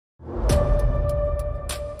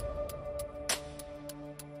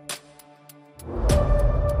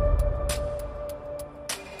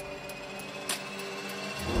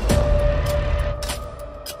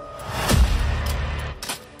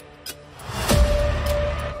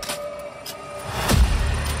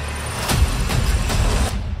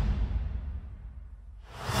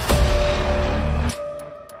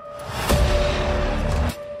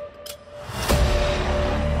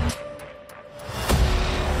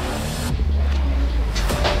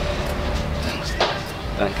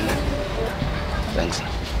Thank you. Thanks.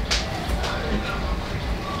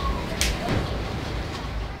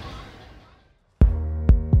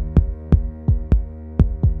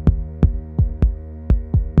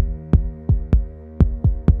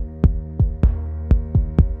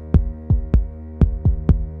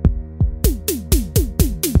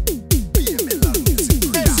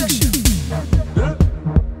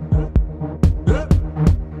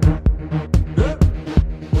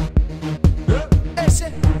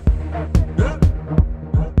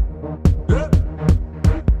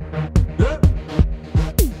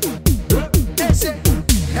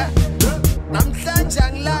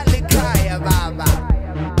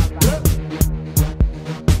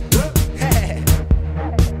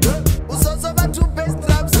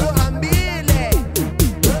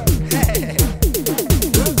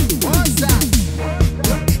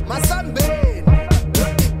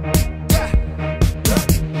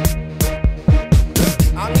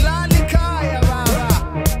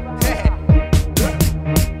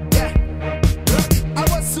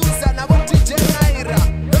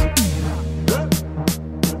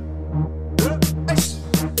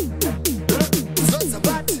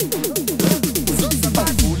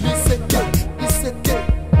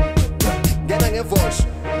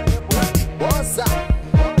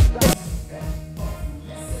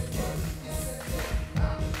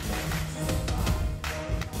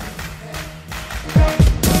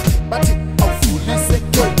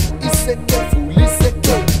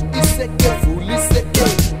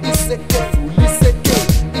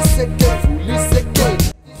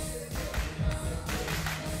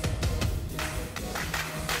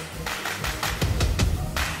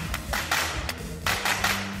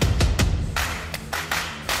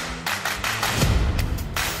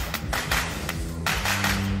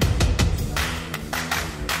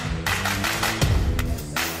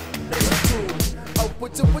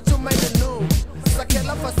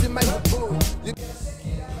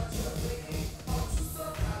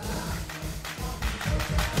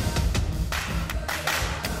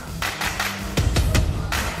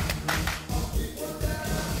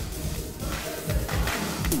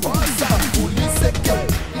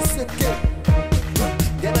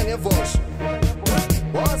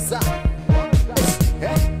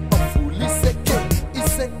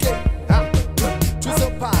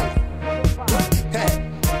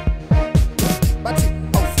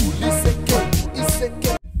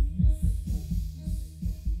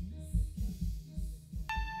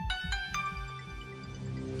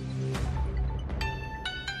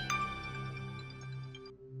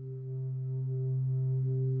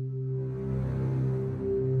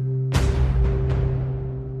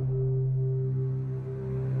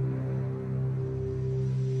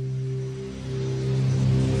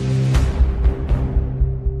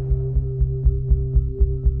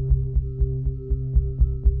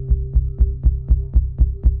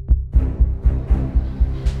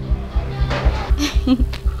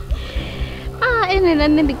 Ini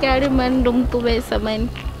nanti dikali man dum tu besa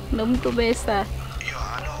man dum tu besa.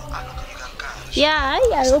 Ya,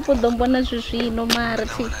 aku pun dum pernah susu no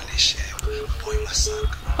marti.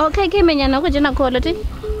 Okay, kemenya na ko jena quality.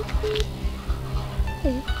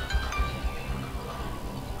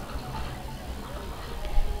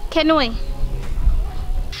 Kenwe.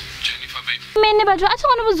 Jennifer babe. Mene baju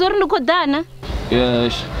atsona buzori ndiko dana.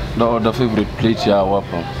 Yes, the favorite plate ya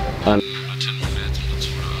wapo. And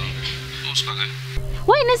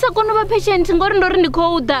Why nesa kono ba patient ngori ndori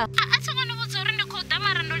ndiko uda. Atsona buzori ndiko uda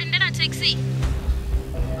mara ndori ndela taxi.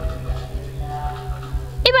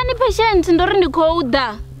 Iba ni patient ndori ndiko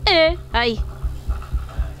uda. Ai.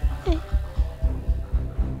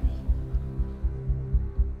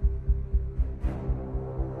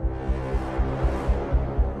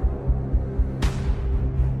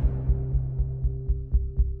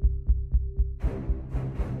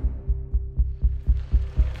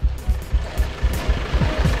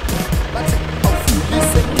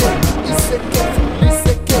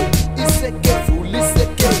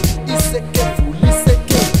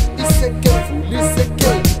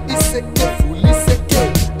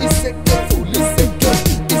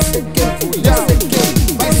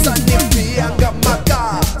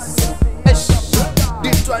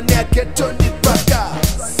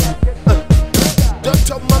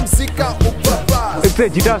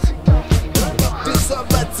 Jitas.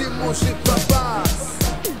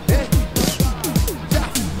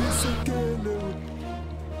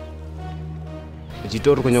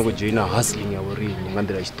 Jitoro kwenye kujoina hustling ya wori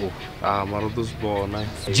ngandira isto. Marotos bona.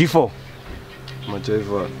 G4.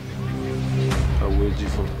 Majaiva. Awe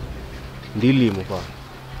G4. Ndili mupa.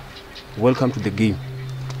 Welcome to the game.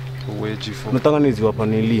 G4. no tanganedziwa pa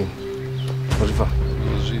nelim rifa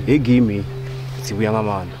he game dzibuya nga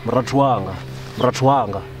mana murathu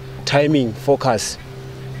wanga timing focus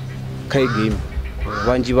kai game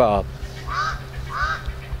vanji va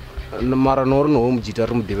mara no ri no mujita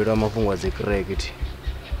ri mudevela mafungwa dze cricket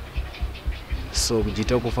so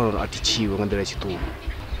mujita ku fanele atichiwe nga ndela chitulo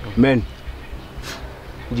man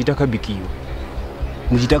mujita kabikiwa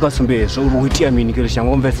mujita kasumbezo uri uitia mini kile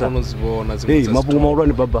shangomvesa hey mabungu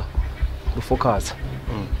maulani baba ru focus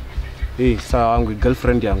hey sa angu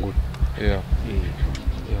girlfriend yangu yeah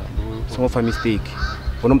so fa mistake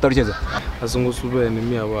bona mtaricheza asungusubene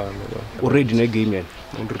mi abana already na game man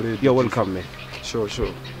ready. you're welcome man Sure.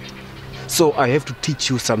 so I have to teach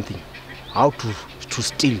you something how to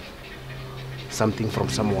steal something from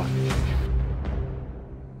someone.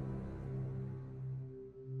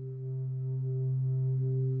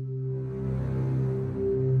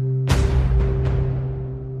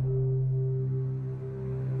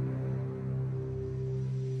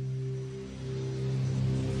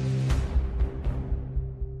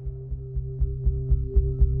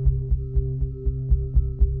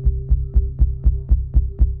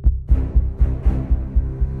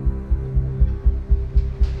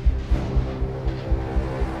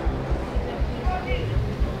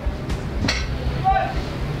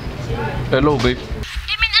 Hello, babe.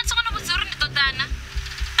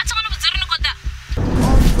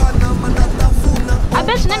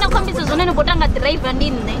 Abeshinena kwambisa zonene kutanga driver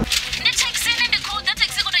ndine. Ndi taxi ndi call that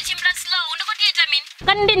taxi koda chimbla slow ndikotiita mini.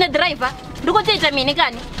 Kani ndine driver ndikotiita mini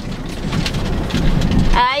kani?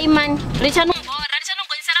 Ai man,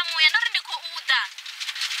 richanongonyesera muya ndori ndikuuda.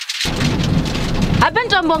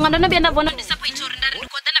 Abentombonga ndonobya ndavona disappoint uri ndari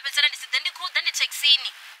ndikoda ndapedzera ndiside ndikuuda ndi taxi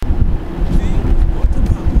ni.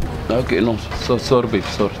 Okay, no, sorry, babe,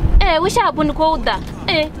 sorry. Wisha hapo ndikuuda.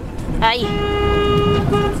 Ai.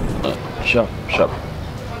 Sharp.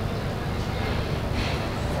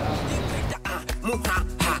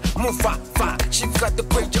 Mufafa, she got the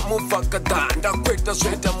pressure, mufakadanda, kweta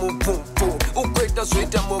sweta mupumpu, ukweta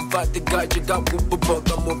sweta mufatiga, jiga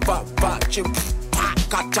kububoga mufafa, chimpa,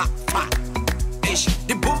 kata, pa. Ish,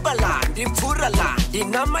 di bumbala, di furala, di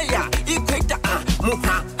namaya, ikweta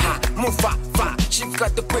mufafa, she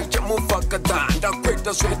got the pressure, mufakadanda,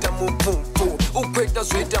 kweta sweta mupumpu, ukweta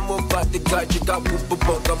sweta mufatiga, jiga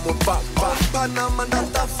kububoga mufafa. Panama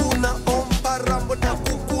natafuna, parambo na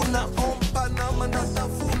kukuna, Panama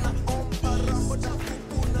natafuna.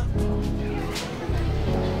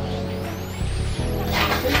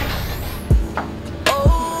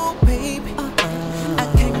 Oh baby, I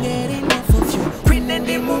can't get enough of you.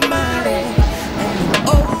 Pretending mumare.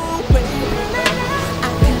 Oh baby, I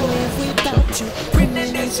can't live without you.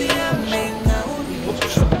 Pretending she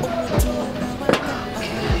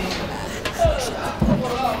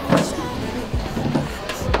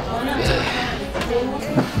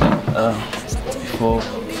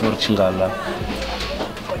For Chingala,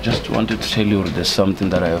 I just wanted to tell you there's something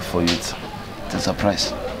that I have for you. It's a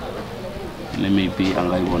surprise. And maybe I'm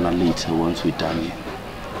gonna later once we're done here.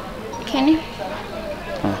 Kenny?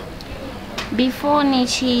 Before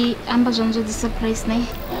nichi amba zonzo the surprise ne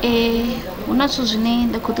unacho zvine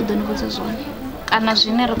ndakuti donivudza zvone kana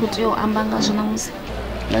zvine rekuti yo amba ngazvona musi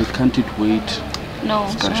Like, can't it wait? no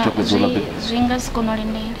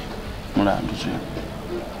zvingazikonolendera Mulandu zviyo.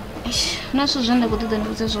 unacho zvine ndakuti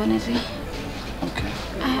donivudza zvone zvi Okay.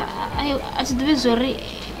 achidivi zvori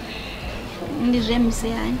ndi zvemise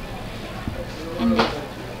yani ende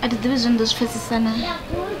atidivi zvinhu ndozvipfesesana.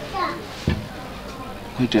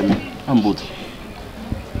 Wait a minute. I'm both.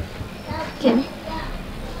 Kenny?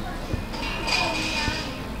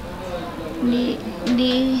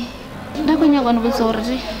 Ndakunyagwa ndikudza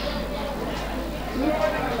kuti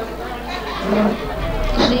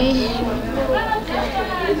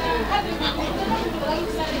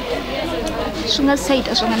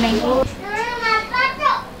zvingasaita zvakanai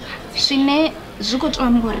zvine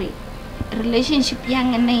zvikutwambori relationship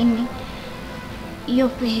yanga naini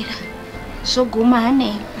yopera zvoguma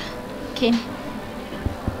hanepa Kenny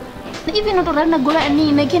even notorari nagova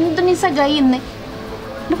anine Kenny tonisagaine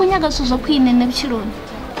ndikunyaga zvinhu zvakuine nevuchironi.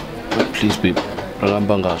 Please, babe.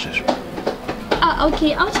 Rangamba ngazvo.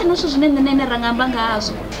 Okay, auchina zvinhu zvine nene rangamba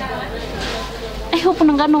ngazvo. I hope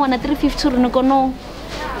unonganowana 350 runikono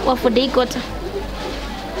wa for day kota.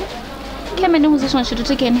 Keme ndimuze zvimwe zvito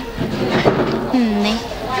tekene. Ne.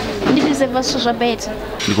 Ndideserva zvinhu zvabeta.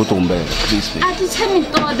 Ndikutomumbera, please, babe.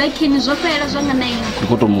 Atichemitoda Kenny zvopera zvanganaini.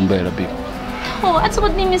 Ndikutomumbera, babe.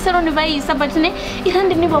 Atsikutimisero ndivaisa but ne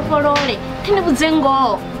irandi nivafolole tindibudze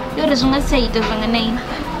ngoho yori zvingasaita zvanganaini.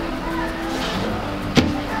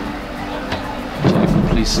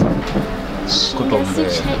 please.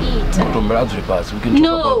 Kutombela adribas. We can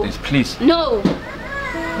talk about this, please. No.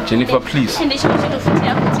 Jennifer, please. And this is please,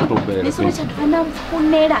 babe.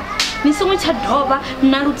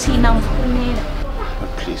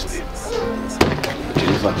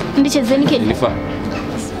 Jennifer.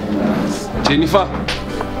 Jennifer.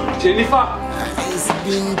 Jennifer. It's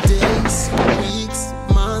been days, weeks,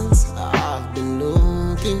 months. I've been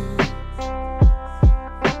looking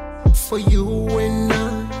for you and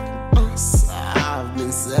not us. I've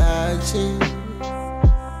been searching.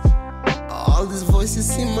 All these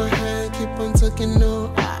voices in my head keep on talking.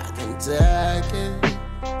 No, I can take it.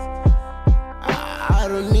 I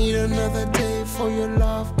don't need another day for your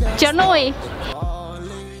love. Janoi.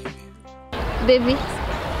 Baby,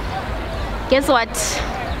 guess what?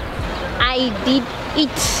 I did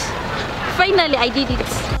it. Finally, I did it.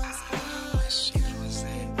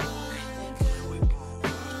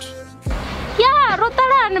 Yeah,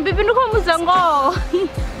 Rotaran, baby, no komuzango.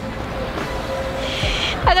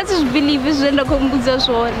 I can't just believe it's when the kombuza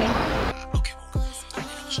shone.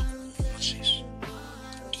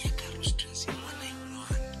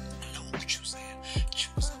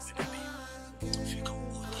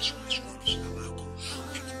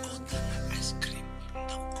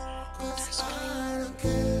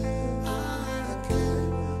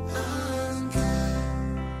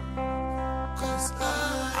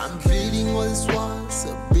 I'm bleeding was once,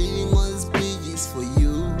 bleeding was biggies for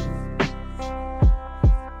you.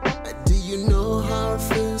 Do you know how it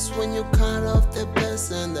feels when you cut off the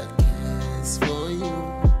person that cares for you?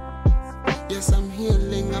 Yes, I'm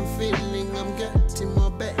healing, I'm feeling, I'm getting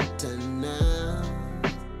more better now.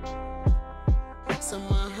 So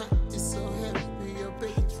my heart is so happy, your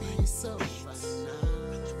baby is so fine now.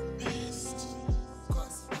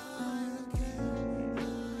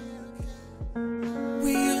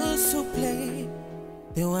 We used to play.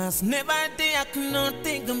 There was never a day I could not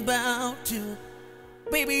think about you.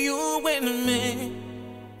 Baby, you and me.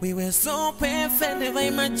 We were so perfect, never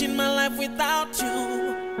imagined my life without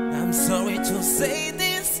you. I'm sorry to say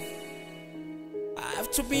this, I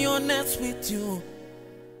have to be honest with you.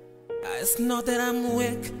 It's not that I'm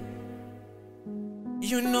weak,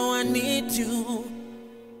 you know I need you.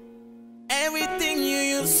 Everything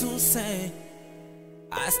you used to say,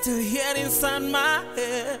 I still hear it inside my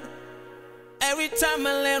head. Every time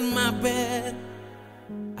I lay in my bed,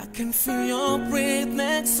 I can feel your breath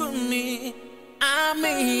next to me. I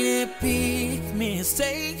made a big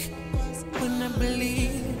mistake when I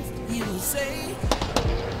believed you say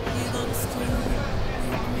you're gonna stay with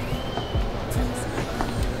me.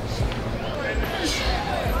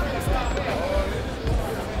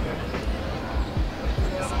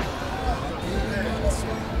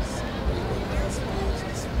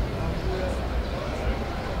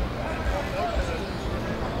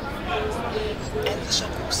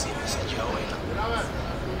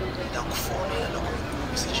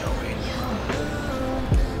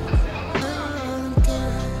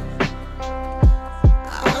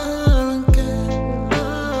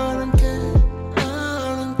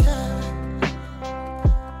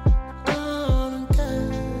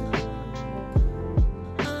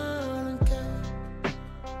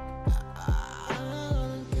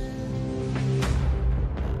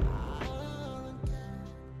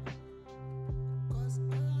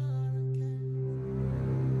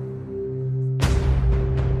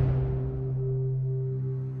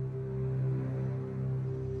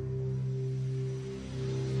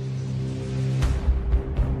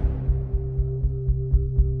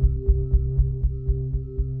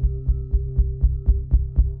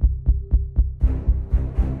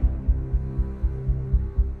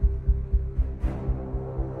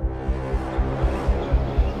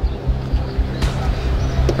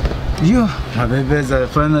 Yo, abebeza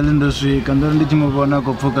final industry kandora ndichimubona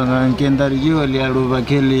kupfuka ngankenda riyo lialuva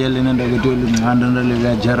keli yalinenda kutoli mhanda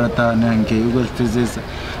le jarata nanke yuko physisa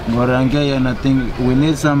ngorange and I think we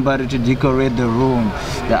need somebody to decorate the room.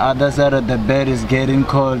 The other side of the bed is getting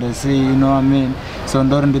cold. I see, you know what I mean? So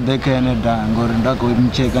ndori ndidekene da ngorinda ko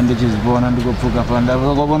mcheka ndichizibona ndikupfuka fanda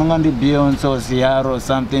kokobona ngandi Beyonce or Ciara or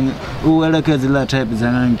something uwelekeze la type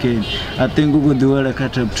zananke. I think ukudiwele ka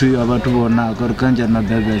type 2 abantu bona ko kanja na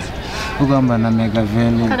bebeza ugamba na mega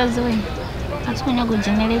valley karazoe atsunya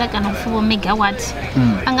kujenelela kana kufuwa megawatt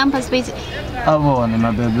angampa space abone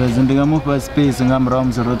mabebeza ndingamupa space ngamra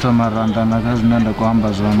mzoroto maranda nakazinenda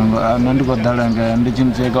kuamba zvona nandikodalanga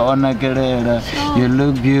ndichimcheka onakelela. You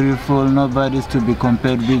look beautiful, nobody's to be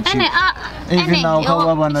compared with you. Even now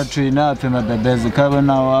kawabana trainer aphe mabebeza kabe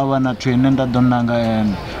nawo abana trainer ndadonanga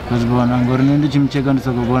yena kuzibona ngori ndichimcheka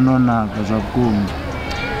ndisakubona onaka zvakuma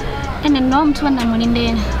And no mtu wana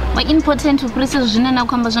muninde. But important to process jina na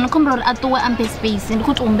kwamba jana kombo atuwe ampe space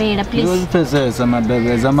ndikuti umbela please. You pese sama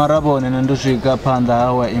bebe zamarabone nandoswika panda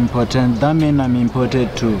our important. That mean I'm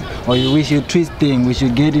important too. Or we should twist thing, we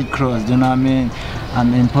should get it crossed. You know what I mean?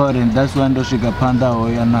 I'm important. That's why ndoswika panda or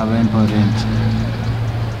you're not important.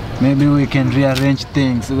 Maybe we can rearrange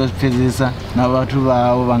things because physics na watu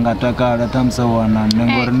wangataka tamsawana.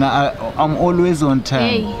 I'm always on time.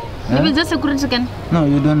 Hey. Maybe just a security can. No,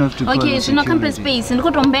 you don't have to call okay, so no campus space.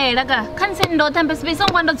 Ndiko tombela ka. Can't send no campus space.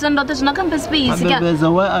 Someone don't send no campus space.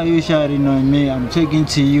 Why are you shouting on me? I'm checking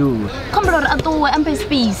to you. Come on, atuwe campus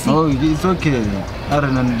space. Oh, it's okay.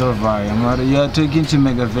 You are talking to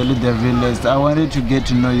Megaveli the village. I wanted to get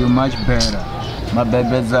to know you much better. My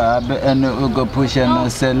babies are and ugo push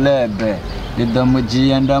and celeb. The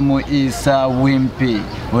Damuji and Damu Isa Wimpy.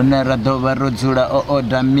 Unera Dova Rodzura o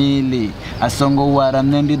Damili. Asongo wara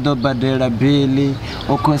nendi doba dela bili.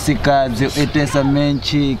 Okosikazi etesa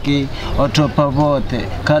menchiki. Otopavote.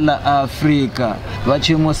 Kala Afrika.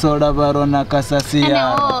 Wachimusola varona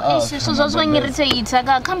kasasiya.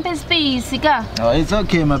 Oh, it's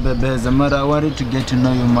okay, my babies. I wanted to get to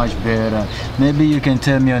know you much better. Maybe you can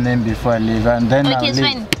tell me your name before I leave, and then I'll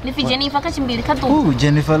leave. Jennifer Oh,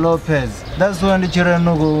 Jennifer Lopez. That's one that you're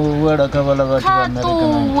not going to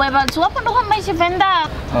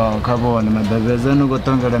Oh, come on, my babies. I'm going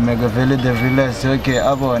to Megaveli the village. Okay,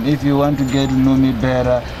 Avon, if you want to get to know me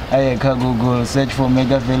better, I can Google, search for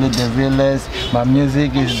Megaveli the village. My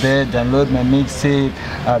music is there. Download my mixtape.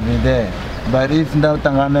 I'll be there. But if now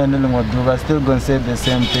Tangana and Lungodu, I'm still going to say the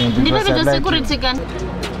same thing because I like you.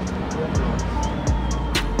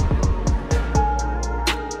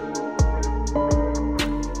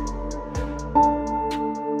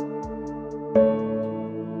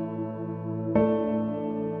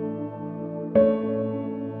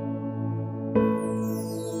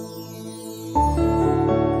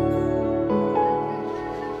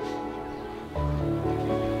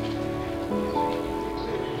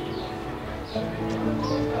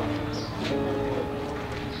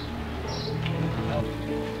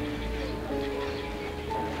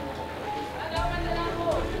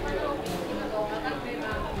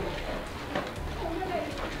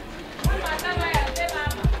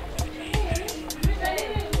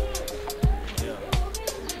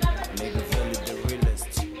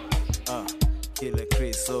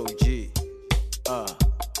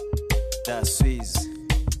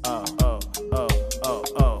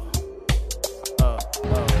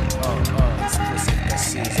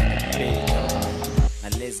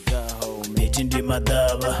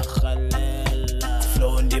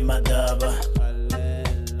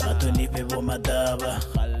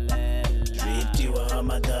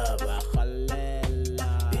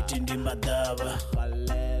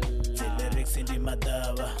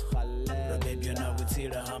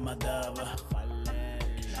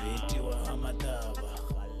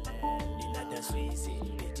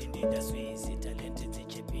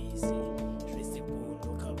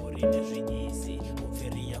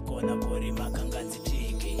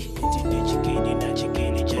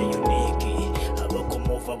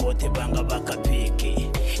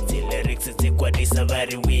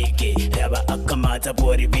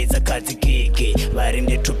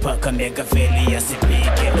 Megaveli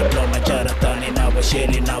yasipike diploma charatani na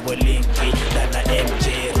washeli na walinki dana MJ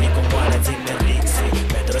riko mwana zile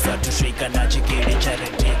riksi Pedro satushika na chikili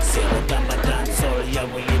charetiksi Utamba dancehall ya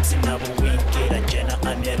wilipsi na wawinki Rajena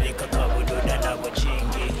Amerika kabududa na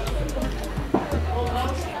wachingi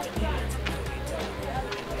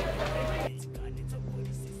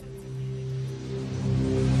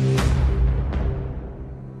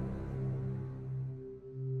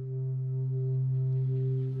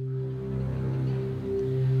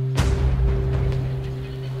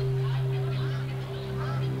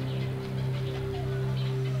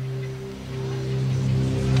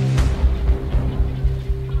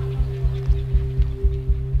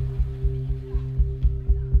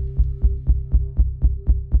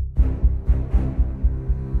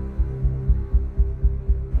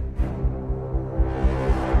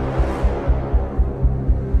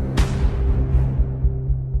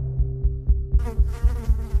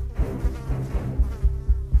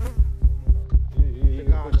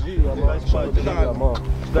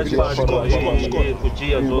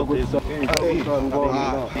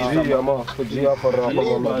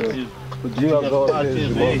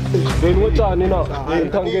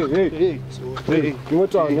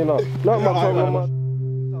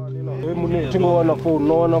Tingo wana phone,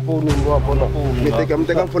 no wana phone ndo hapo na phone.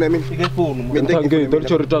 Mteka phone mimi. Ike phone. Mtange ndo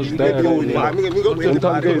chorita zidaya.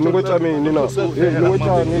 Mtange ningocha mimi nina.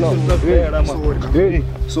 Ningocha nina.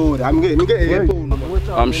 Sorry,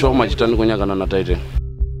 I'm sure machitani kunyagana na title.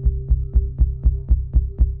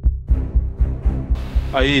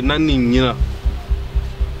 Ai nani nyina.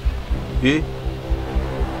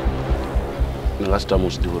 Ngasta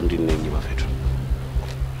musdivo ndinengi bafethu.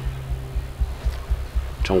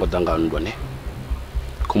 Chongo danga ndwane.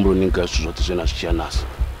 Kumbulo ninga zote zena zichianasa.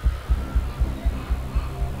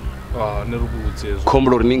 Nirubudze zo.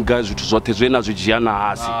 Kumbulo ninga zote zena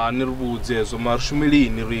zichianasa. Nirubudze zo marshumili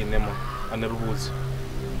nirine ma. Nirubudze.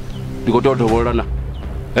 Ndikototo bolana.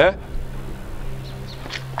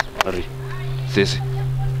 Ari. Sisi.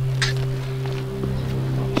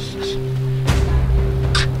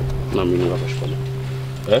 Na mimi ngabashona.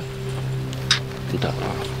 Nta.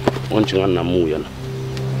 Onchingana na muya na.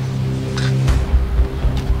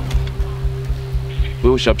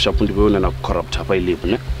 Wewe sharp ndivyo na corrupt hapa ilipo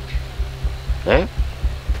ne?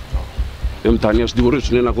 Mtania sidivyo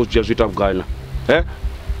tunena kujia zita gana.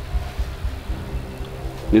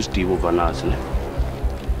 Ni stivo vanasi ne.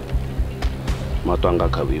 Matanga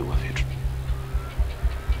kabiwa vitu.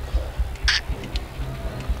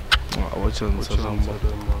 Wacha nsazamba.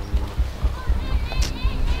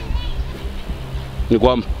 Ni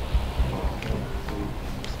kwamba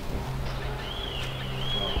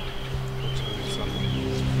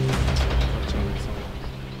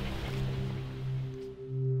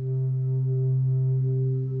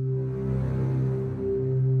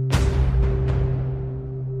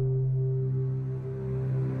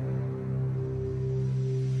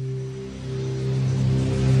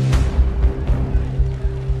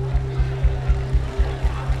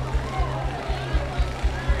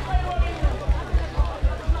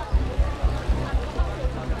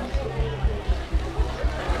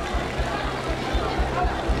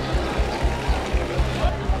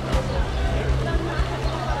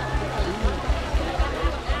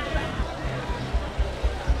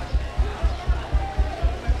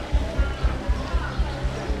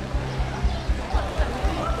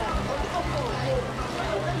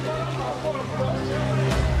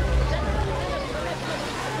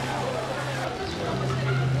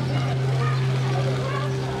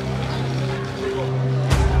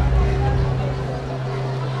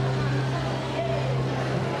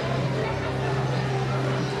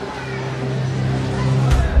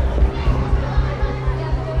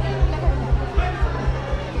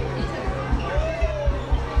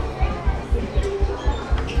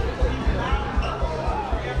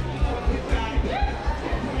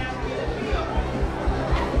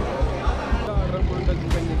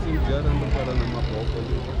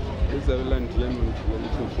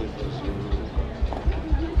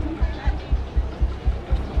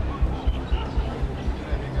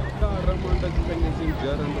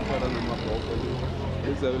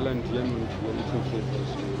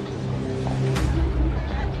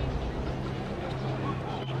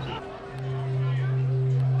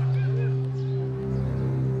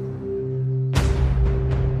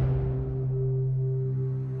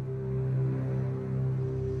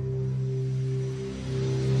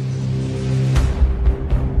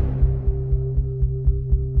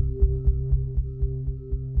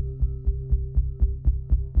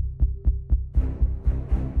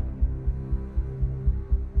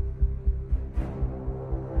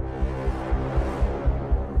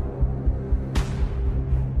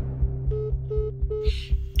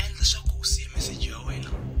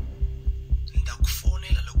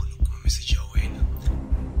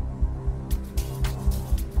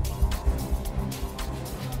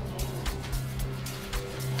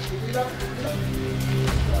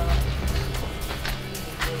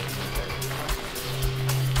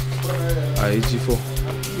G4.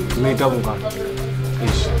 Meita bunga.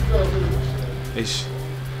 Ish.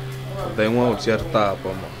 Dai uma ucerta apa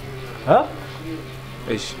ma.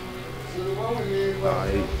 Ish.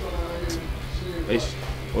 Ish.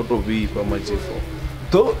 Auto B pa ma G4.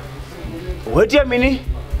 To. What ya mini?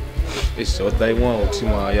 Ish, dai uma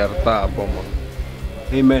utima yarta apa ma.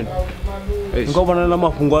 Amen. Ngobana na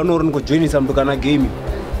mafungano uri ngo join samtu kana game.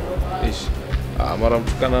 Ish. Mara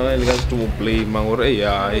mtukana na ile kazi tumu play mangore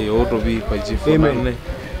auto B pa G4. Amen.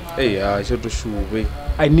 Shoto shuwe.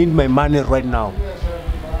 I need my money right now.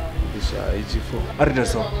 G4. Arida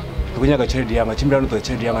so. Tukunyaga chedi yanga chimbira no to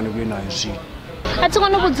chedi yanga ni na nshi.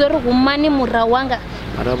 Atsingwana kudzori kumani murawanga.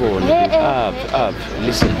 Arabona. Up.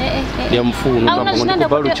 Listen. Yamfuna ngabona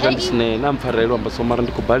ndikubhala uchandisine nampharelwa mbasomara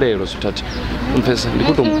ndikubalelo sithatha. Umphesa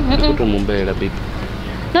ndikutomumbela baby.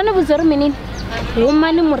 None vuzori menini.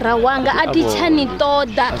 Woman murawanga ati chani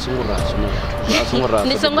toda.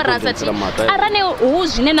 Ni songo rasa ti. Arane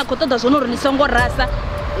uzvine na kotoda zvono ni songo rasa.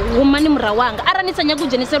 Woman murawanga. Arani sanya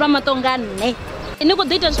kujeniselwa matonga ne. Ini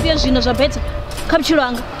kudoita zvipia zvino zvabeta. Kapchilo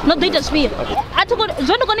anga. No doita zvipia. Atiko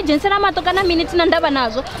zvono koni jenisela mato kana mini tina ndava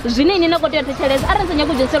nazo. Zvine ini nakoti tetheleza. Arani sanya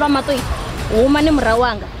kujeniselwa mato. Woman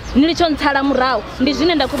murawanga. Nilichontsala murawo. Ndi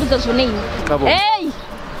zvine ndakubudza zvone ini. Hey!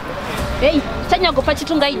 Hey, tanya gopa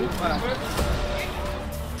chitunga ini.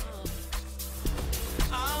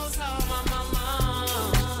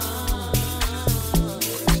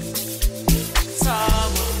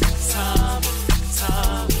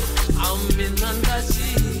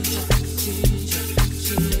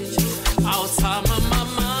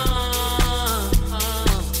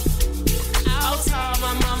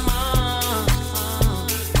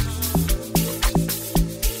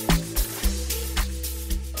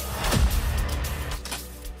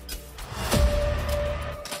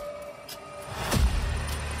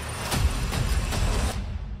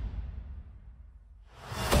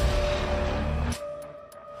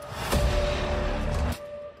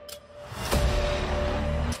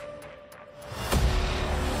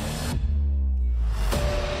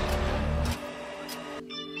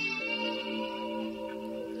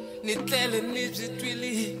 Nitele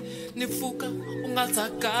nijitwili nifuka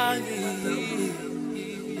ungatakali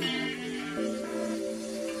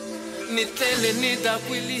Nitele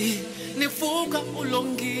nidakwili nifuka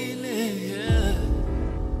ulongile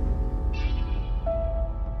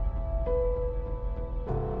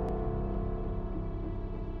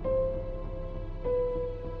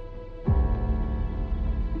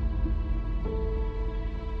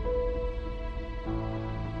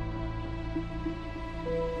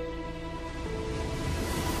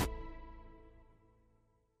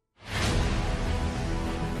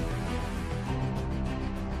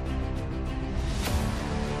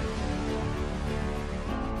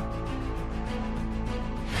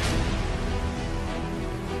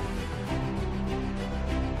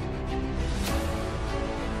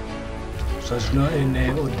Sasuna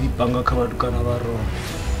ene odipanga kavadukana varo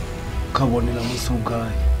kavonela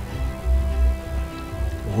musugai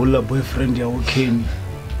hula boyfriend ya Keni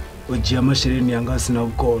ojia mashereni yanga asina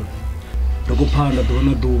ukolo ndokupanda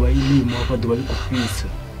dona duva ilimo apa duva likufisa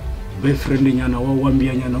boyfriend nyana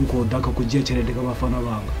wawambia nyana nkodaka kujia cherede kama fana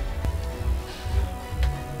vanga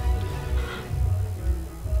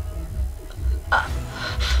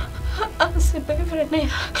Se boyfriend ya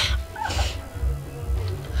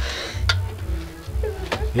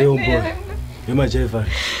Hey, boy. You're my Jeffrey.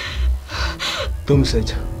 Don't say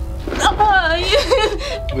it.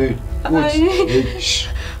 Wait, shh.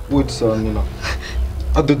 Wait, son, you know.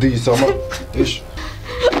 I do this, Sama. Ish.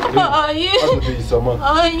 I do this, Sama.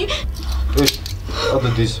 Ish. I do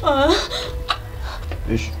this.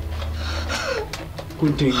 Ish.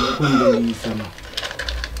 Couldn't Sama.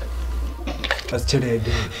 That's Cherry.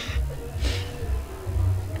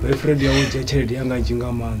 Boyfriend, you're with Cherry, young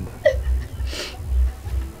Jingamanda.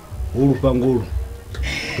 Uru panguru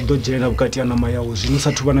kudojera bukati ya nama yawo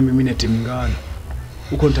zvinusatuva na miminete mingana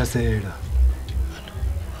ukontasera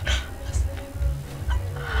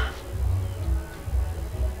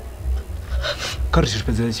kari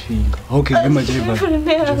zvipedzera chipinga okay ema jaiva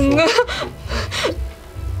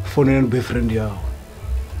phone ya boyfriend yawo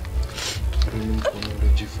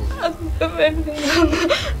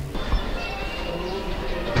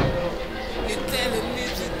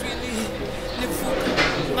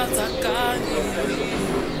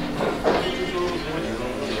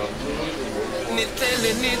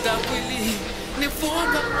Nitele nidakwili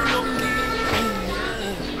nifuka ulongile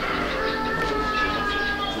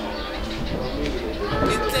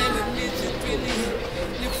Nitele nijitwili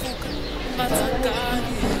nifuka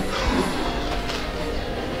matakali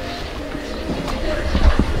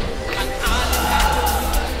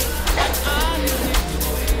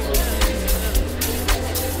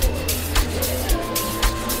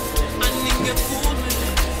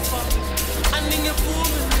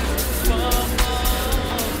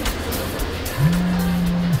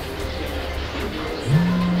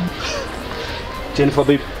Jennifer,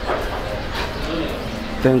 babe.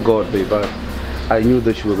 Thank God, babe. I knew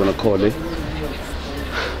that you were gonna call, eh?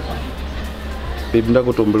 Babe,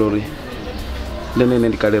 ndako tomblori. Nene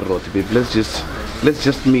ndikale rot, babe. Let's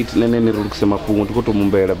just meet. Nene nirukisema pungu. Tuko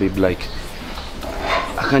tomumbera, babe. Like,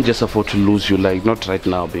 I can't just afford to lose you. Like, not right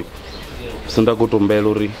now, babe. So ndako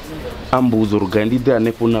tombelori. Ambuzo rugandi de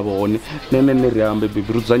anepo na baone. Nene neriambe,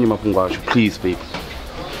 babe. Ruzanyi mapungu asho. Please, babe.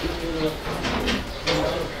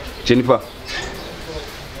 Jennifer.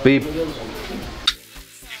 Babe.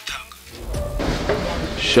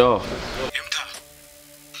 Sure.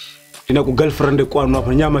 Ndina ku girlfriend kwanu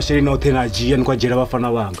apa nyama sheri na uthena ajia ni kwa jera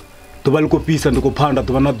bafana banga. Tuba liko pisa ndiko phanda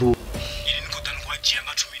tuba na du. Ini niko tani kwa ajia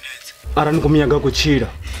nga 2 minutes. Ara niko miyaga kuchira.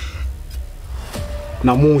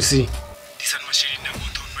 Na musi. Disani masheri na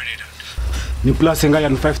mtu operate. Ni plus nga ya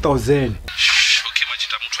 5000. Okay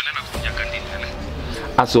machita mtu nena kunyaga ndini.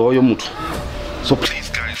 Aso oyo mtu. So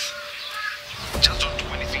Please guys. Just don't do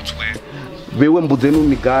anything to her. wewe mbuzenu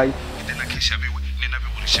ni guy. Ndena kesha bewe nena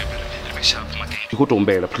bewe shebera. Nimeshafu mageni.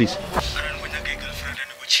 Ndikotombera please.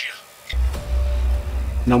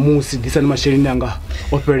 Na musi disani masheri nanga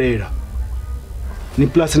operera ni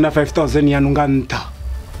plus na 5000 yanu nga nta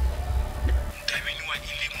ndabiniwa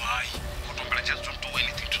elimu hai kutombera just don't do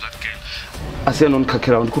anything to that girl asiyano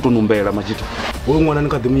nikakira ndikotonumbera machita wewe mwana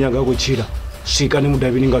nikadimu yanga kuchira shika ni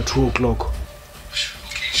mudabini nga 2 o'clock. Okay,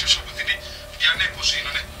 shosho kudidi yane kusino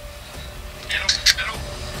ne. Hello.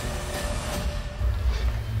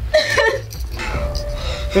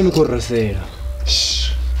 Eni korasera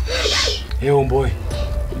yo boy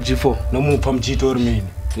G4 namupha mjito ormini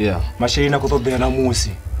masheri na kutobera na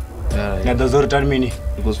musi na dazori tanmini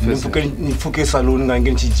nifuke salon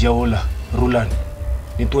ngange nchijiaola rulani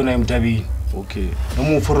nitona emtabini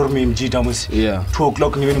namupha ormini mjita musi 2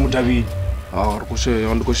 o'clock niwe ni mutabini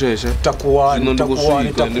ndikusheshe takuwani as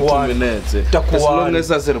long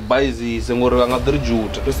as asiribhaizise ngori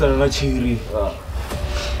angadirijuta tosala na chiri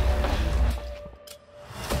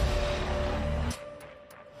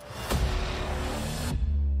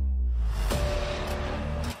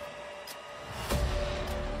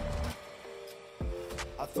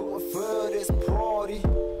I threw a for this party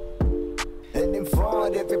and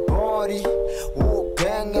invite everybody. Woo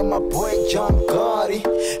gang and my boy John Gotti.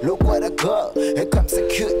 Look what I got, here comes a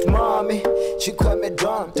cute mommy. She call me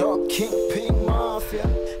Don Dog King Pink Mafia.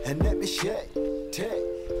 And let me shake, take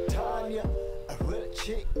Tanya, a real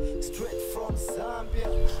chick, straight from Zambia.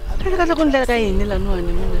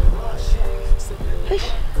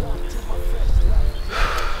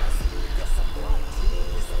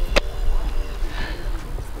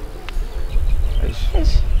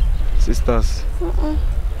 Sisters,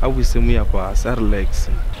 awise muya pasi, relax.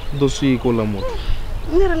 Ndoswiko la moto.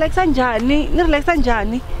 Ni relaxa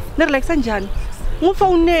njani?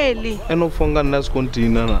 Ngufoneli. Enofonga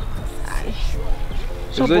nasikontina na.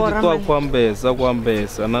 Sizojitwa kwambesa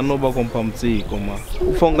nanoba kompa mtsiko ma.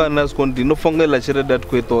 Ufonga nasikontina, ufongela chire that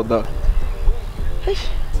kwetoda.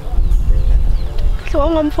 So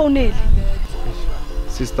ungamfoneli.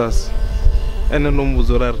 Sisters,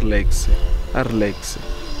 nombuzo ra relax. Relax.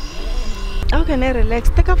 Okay, ne relax.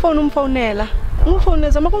 Take a phone umfonela.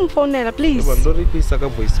 Umfonela, zama kumfonela please. Bandori pisa ka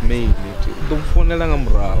voicemail leti. Umfonela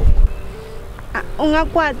ngamrawo.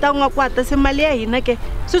 Ungakwata semali ya hina ke.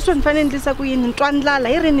 Siswo nifane ndlisa ku yini ntwandlala.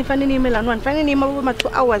 Iri nifane ni melano nifane ni ma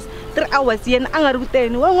 2 hours, 3 hours yena angari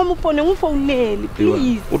kuteni. Wewe ngumfoneli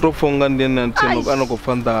please. Utofonga ndena ntino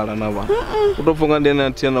anokufandala na ba. Utofonga ndena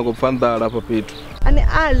ntino kufandala papetu. Ani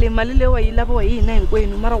ale mali lewa yilava wa hina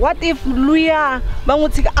hinkwenu mara what if luya va n'wi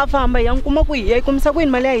tshika a famba ya nkuma ku hi komisa ku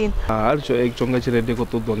yini mali ya hina alicho ekchonga chirede ko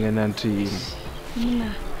todongena ntini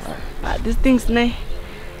these things ne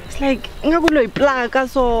it's like nga ku loyi plaka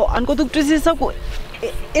so ani koti ku twisisa ku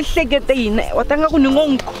I hlekete yini wa tanga ku ni ngo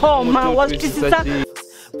ngikhoma wa swi twisisa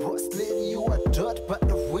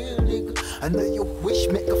I know you wish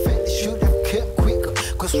make a feel should have kept quicker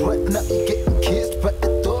cause right now you getting kissed by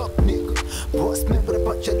the dog nigga. Boss man, what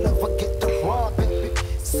about your love? I get the raw, baby.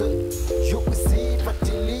 So you receive, I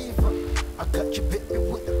deliver. I got you, baby,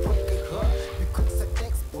 with a broken heart because I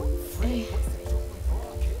ex-boyfriend.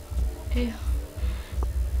 Hey.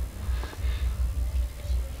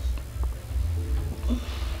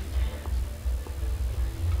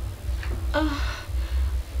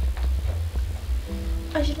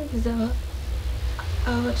 Ashira kizawa.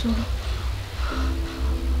 Awatu.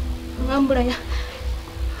 Ngambura ya.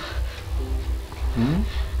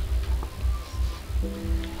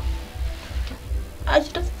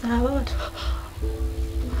 Ashira kizawa watu.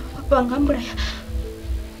 Ngambura ya.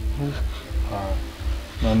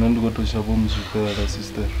 Nani ndikotoshapo muzvipera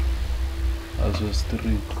sister. Azvo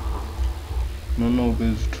street. Nonobe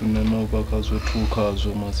zvithu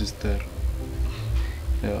nenobakazvotukazvo masister.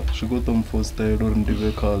 Yeah, zvikotomufostyle uri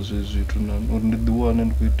ndive kazvo zvithu nani uri ndidiwane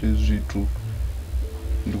ndikuite zvithu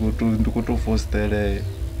ndikotofostyle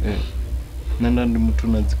nenda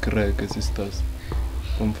ndimutuna dzikireke sisters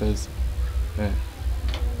confess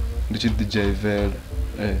ndichidijivela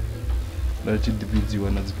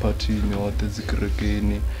ndachidividziwa nadzipatini wate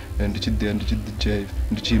dzikirekeni ndichidiya ndichidijive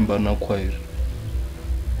ndichiimba nakwire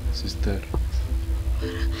sister.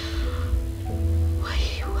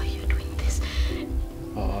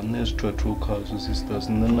 nezvitatu kazvo sisters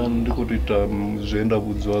nana ndikutoita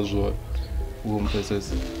zvendabudzwa zvo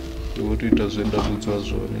umpesese ndikutoita zvendabudzwa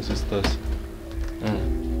zvo nesisters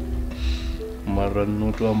mara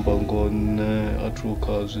ndinotoamba ngone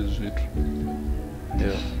atuka zvezvitu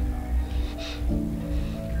yeah.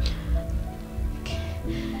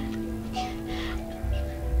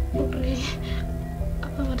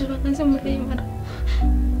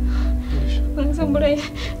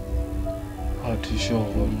 Ati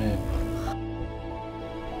sure ne.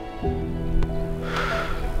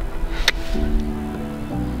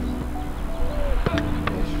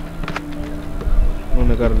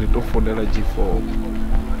 Non è di tofonare la G4.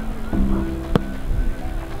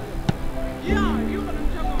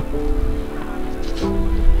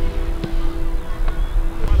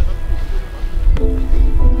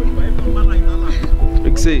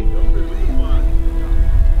 Exi.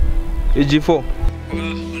 E G4.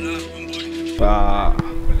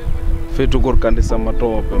 Fetu korkandisa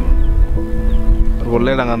matope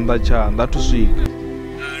rolela nganda cha ndatuswika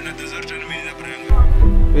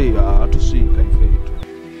atuswika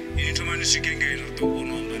fetu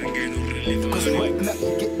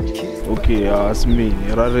okay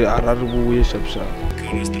asmini arari buye shapsha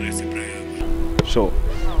sure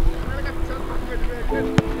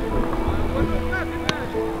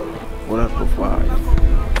what to find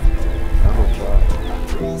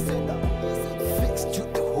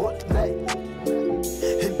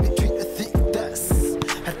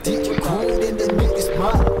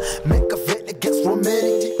make a vet that gets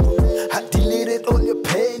romantic. I deleted all your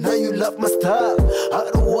pain, now you love my style. I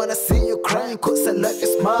don't wanna see you crying cause I love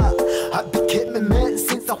your smile. I became a man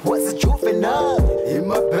since I was a juvenile. In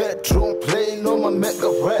my bedroom playing all my mega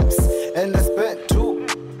raps. And I spent too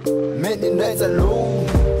many nights alone.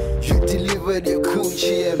 You delivered your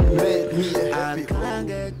coochie and made me a happy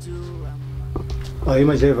man. Oh,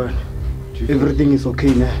 my Jevan, everything is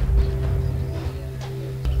okay now.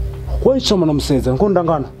 Why someone says I'm going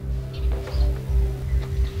down?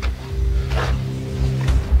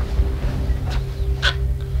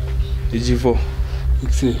 G4.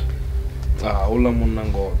 Ixi. Ula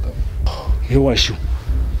munangota. Hey washu.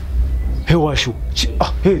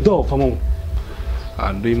 Hey do famo.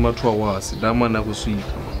 Ando imatwa wasi dama na kuswika.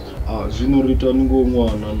 Zvino return ngo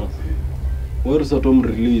mwana na. Where is atom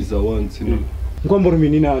release once no. Ngomboro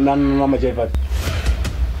mini na majeva.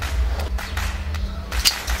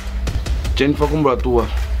 Jennifer kumbra tua.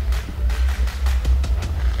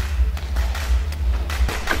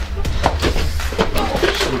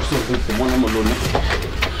 Mwana malone.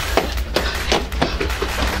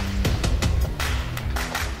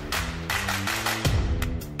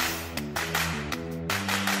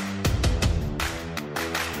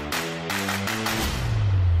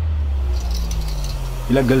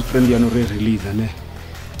 Ila girlfriend ya no release ne.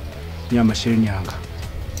 Nyama shenyanga.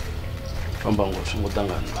 Amba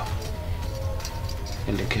ngotangana.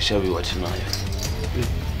 Ende kesha biwati nayo.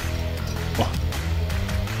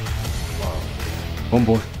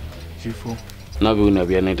 Homeboy. G4. Nabe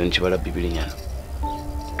unabya naita nchibala bibili nyana.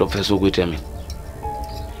 Tofeso kwete mimi.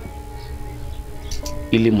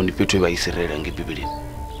 Ili munipetwe ba Israeli nge bibili.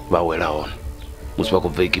 Bawela ona. Musiba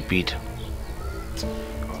kuva ikipita.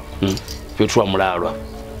 Petwa mulalwa.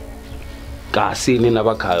 Kasi ni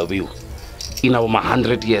nabakhayo biwo. Ina uma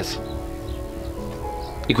 100 years.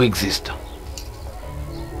 Iko exist.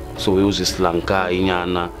 So we use Slanka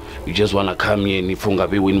inyana, you just wanna come here ni funga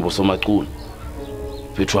be win bosoma tqulu.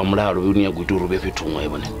 Fethu amlalo unya kuturu be fethu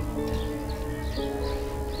ngwebone.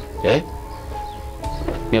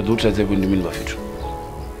 Ni adutha ze bindi mini ba fethu.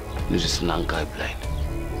 Ni Slanka blind.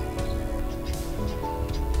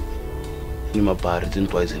 Ni mabari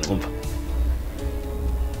tintwaze ngomba.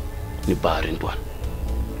 Ni bari ntwana.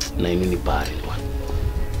 Na ni bari ntwana.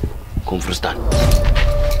 Komfrustan.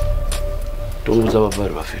 Don't have a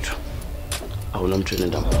very bafethu. Awuna mthu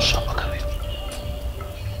nenda mshamba kale.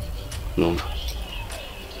 Nomva.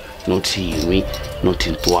 Not yimi, not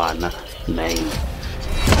intwana, nine.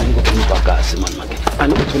 Angotuni bagasi man make.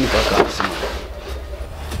 Angotuni bagasi man.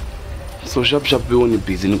 So sharp be woni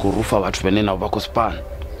busy ni kurufa bathu benena ubakho span.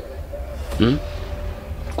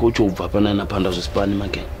 Kutsho ubva pana na phanda zwi span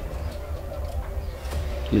make.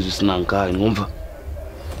 Nizwi sinankai ngomva.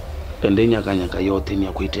 Ende nyaka yote ni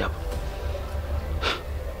yakuite hapa.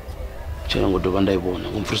 Chela ngodoba ndayibona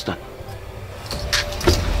ngumfrustan.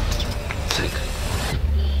 Sek.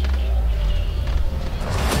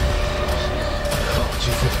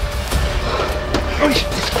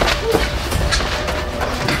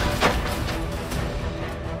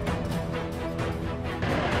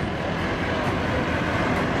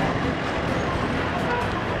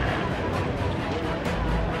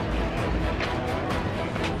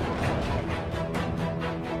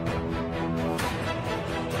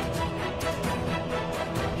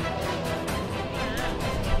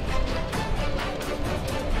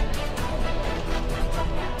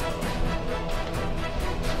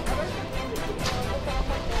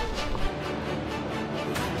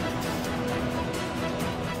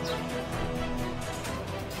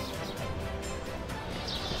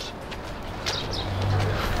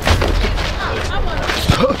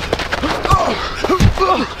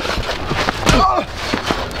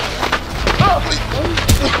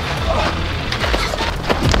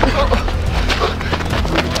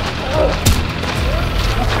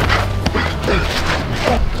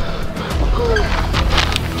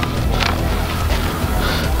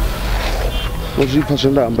 uzipha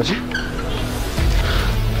zolamba nje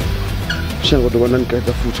shango ndobona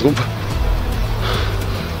nikaita futhi kumva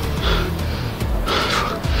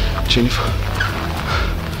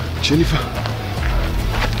Jennifer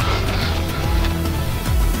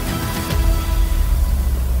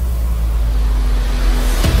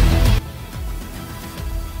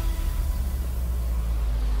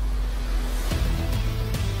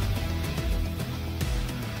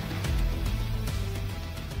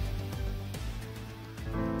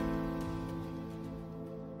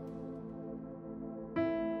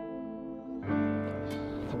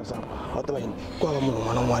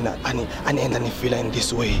and then feel in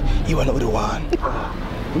this way. You are not the one.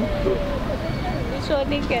 So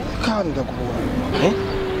nigga. Come the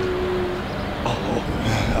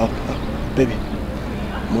baby.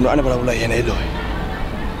 Muno ana balabula yena elo.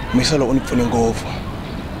 Misalo unifuna ngovu.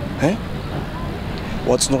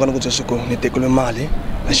 What's not gonna go to school? Ni tekule mali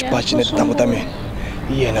na xipachi ne tambo ta mina.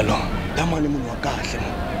 Yena lo. Tamani munhu wa kahle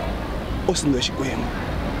mo. Osindo xikwembu.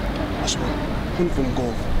 Aswo unifuna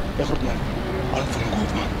ngovu. Yakhotman. Alifuna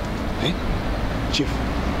ngovu man. Chief,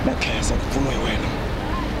 na kesa kufumo wena.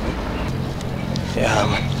 Yeah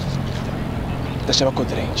man. Tashaba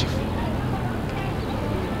kodre chief.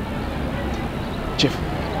 Chief.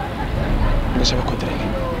 Tashaba kodre.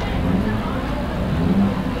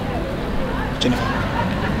 Jennifer.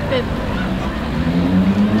 Babe.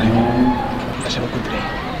 Tashaba kodre.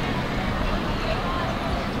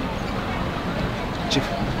 Chief.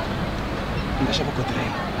 Tashaba kodre.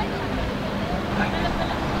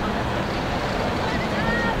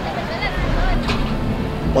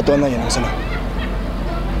 What do I know?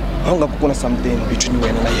 I'm going to something between you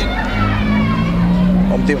and I.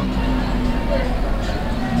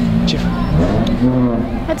 Chief.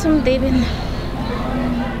 What's some David?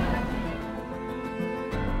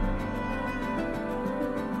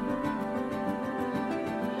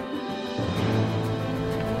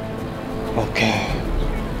 Okay.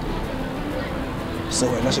 So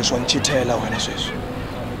when I say one chitela when I say,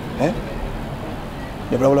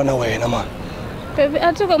 the problem na way na man. Baby,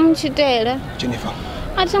 atuka mchitela. Jennifer.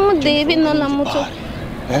 Ati mudevi no na mutu.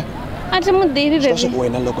 Ati mudevi baby. Sasa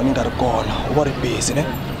kuwena loko ningari kona. Ubari busy ne.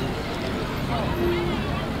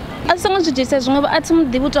 Asanga suggestion ngoba ati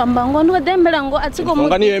mudevi utamba ngondo wadembela ngo ati ko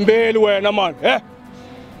ngani yembeli wena man.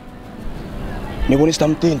 Niboni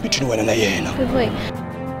something between wena na yena. Baby.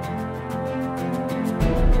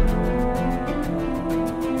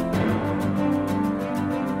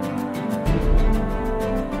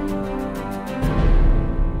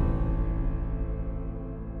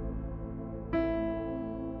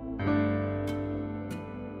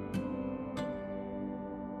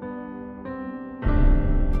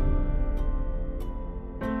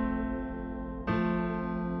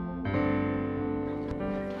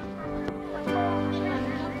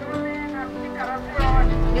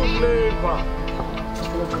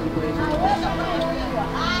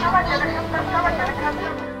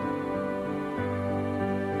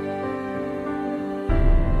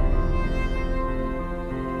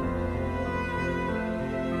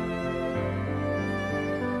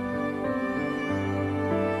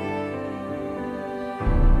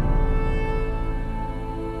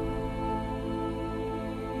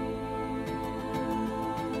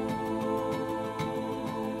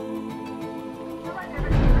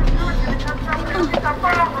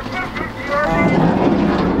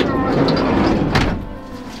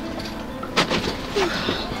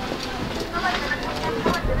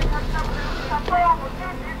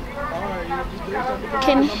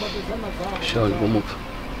 Kenny. Sure, we'll move.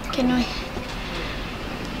 Kenny.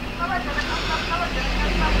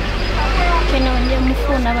 Kenny, ndiye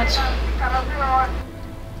mfuna bathu.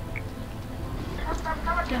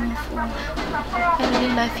 Ndiye mfuna. I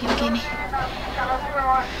really love you, Kenny.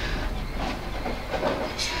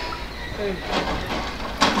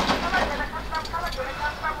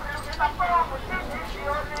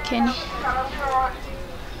 Kenny.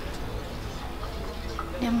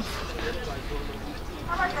 Ndiye mfuna.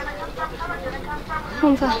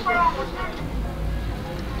 Umva.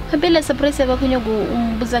 Abela surprise bakunyogo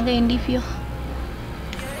umbuzanga indifyo.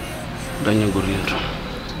 Ndanyangoriento.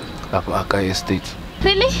 Apa aka estate.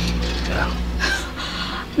 Really? Yeah.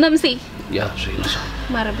 Namsi. Yeah, zwino.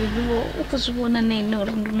 Mara bibi ukuzibona nene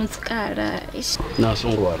uri ndunotsikala.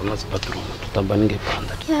 Nasongwara nazibathroom. Tutamba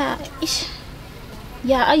ngepanda. Yeah, ish.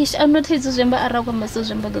 Yeah, I'm not here to remember arakwa maso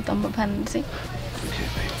remember do tamba phansi. Okay,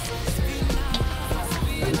 babe.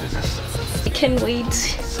 I can't wait.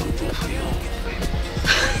 Something for you, babe.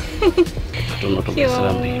 I don't know to be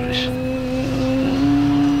English.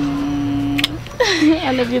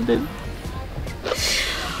 I love you, babe.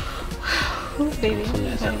 baby.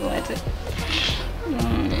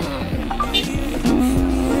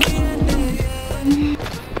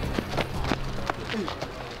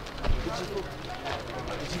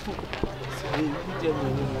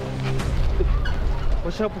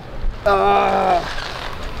 What's up?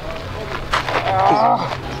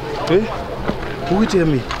 Hey, wait a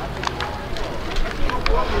me.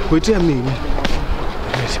 Wait a me.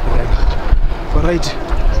 Yes, right.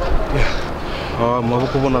 Yeah. I'm going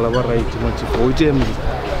to go on the right. Wait a me.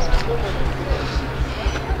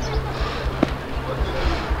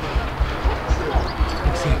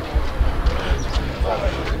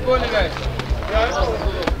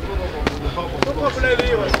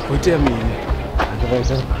 Wait a me.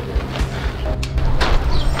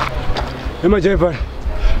 Am I Jeffrey?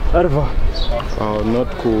 Arva.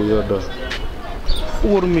 Not cool, yada.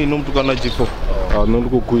 What me no to gana jifo. No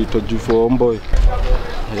go kuita jifo boy.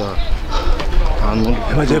 Yeah. Am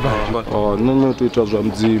I Jeffrey? No to itazwa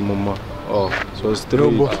mzimu ma. So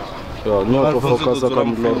straight. Yeah, no to focus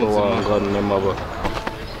akamloro wanga nemaba.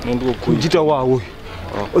 No go kuita wawe.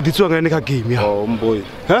 Oditswa ngane ka game ya. Boy.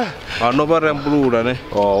 No barambulula ne.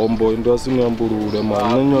 Boy ndo asingambulule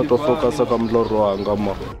man. No to focus akamloro wanga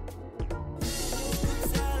ma.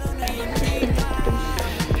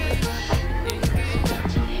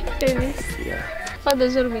 For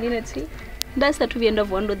those who remain at sea, that's the end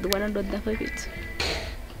of one of the 100.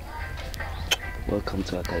 Welcome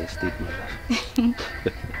to Akai Estate, my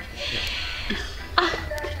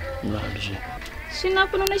love. She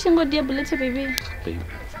not going to go dear bullet, baby. Baby,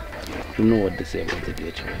 you know what they say about the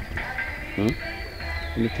DHL?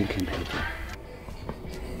 Anything can do it.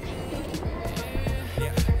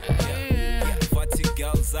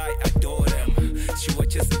 Girls, I adore them. She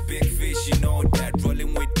watches the big fish, you know that.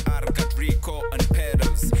 Rolling with Arcat, Rico, and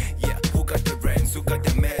pedals. Yeah, who got the rents, who got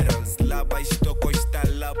the medals? Laba Stoko,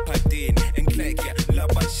 Stala Padin, and Clegg, yeah,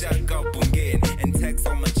 Laba Shaka Bungin, and text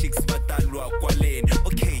on my chicks, but I look Qualin.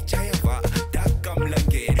 Okay, Chayava, Dakam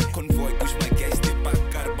Langain, convoy, push my guest, the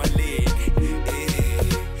Bakar Balin.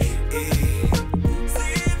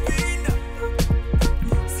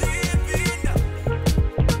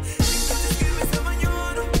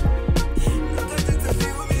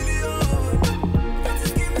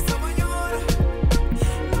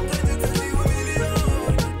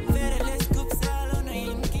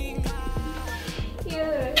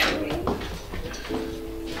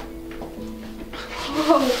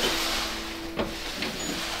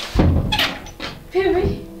 Baby.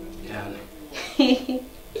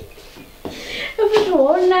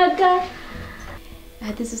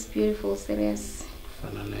 This is beautiful, serious.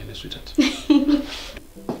 Sweetheart.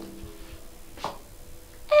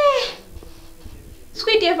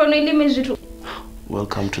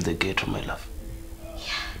 Welcome to the ghetto, my love.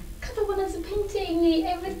 Painting,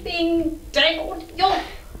 everything. Yo,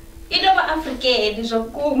 you know African is a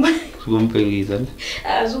kum. Baby,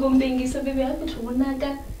 I put one.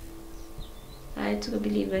 I took a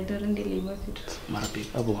believe I don't deliver it. Marapi,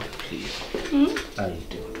 Abo, please. I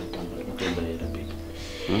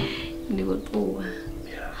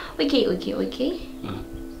Okay.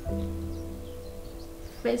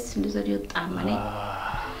 First, okay,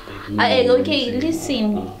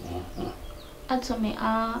 listen. I told me,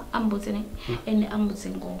 I'm buttoning and I'm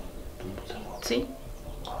buttoning go. See?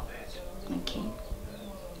 Okay.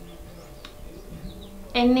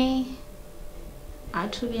 Any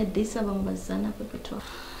actually at this abang bazana pepetua.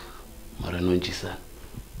 Marano jisa.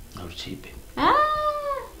 Now cheap.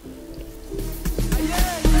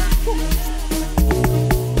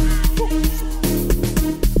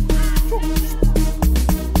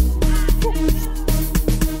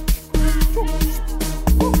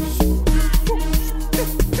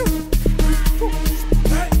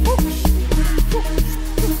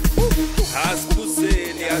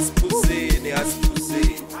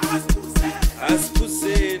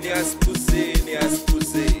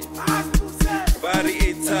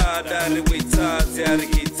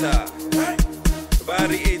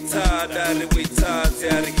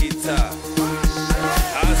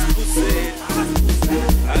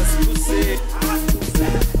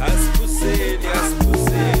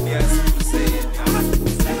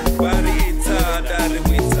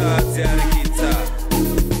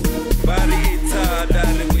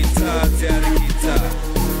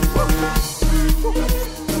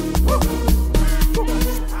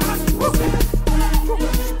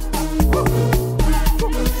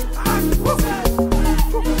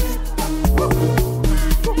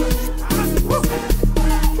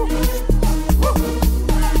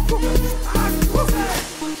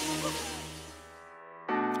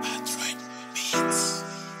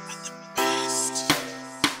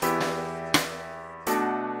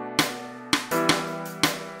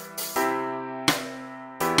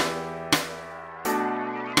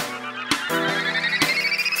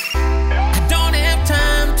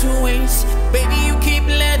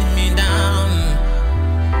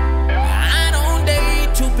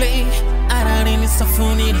 a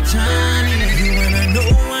funny Johnny. You wanna know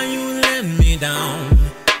why you let me down?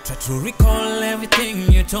 Try to recall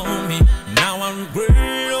everything you told me. Now I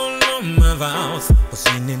regret all of my vows. Cause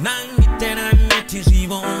in the night that I met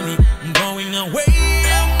you, I'm going away,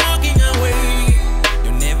 I'm walking away.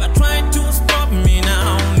 You never tried to stop me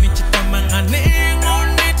now.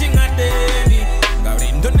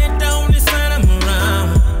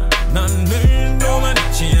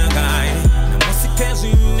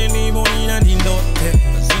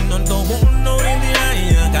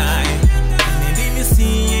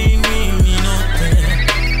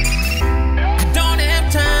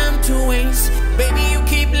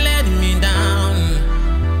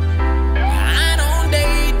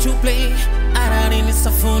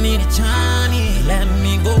 Let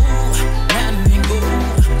me go, let me go,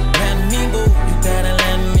 let me go. You gotta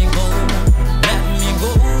let me go, let me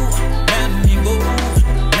go, let me go,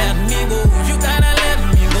 let me go. You gotta let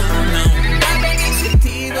me go now. Babe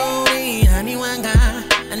nishitigo haniwanga,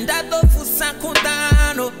 andado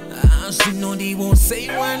fusakutano. Asino dibo say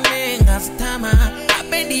one nenga stama,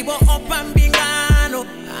 babe dibo opambingano.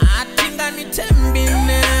 Atinga ni tembi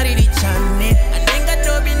nari di chane, anenga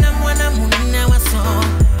dobi na mwana munina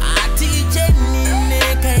waso.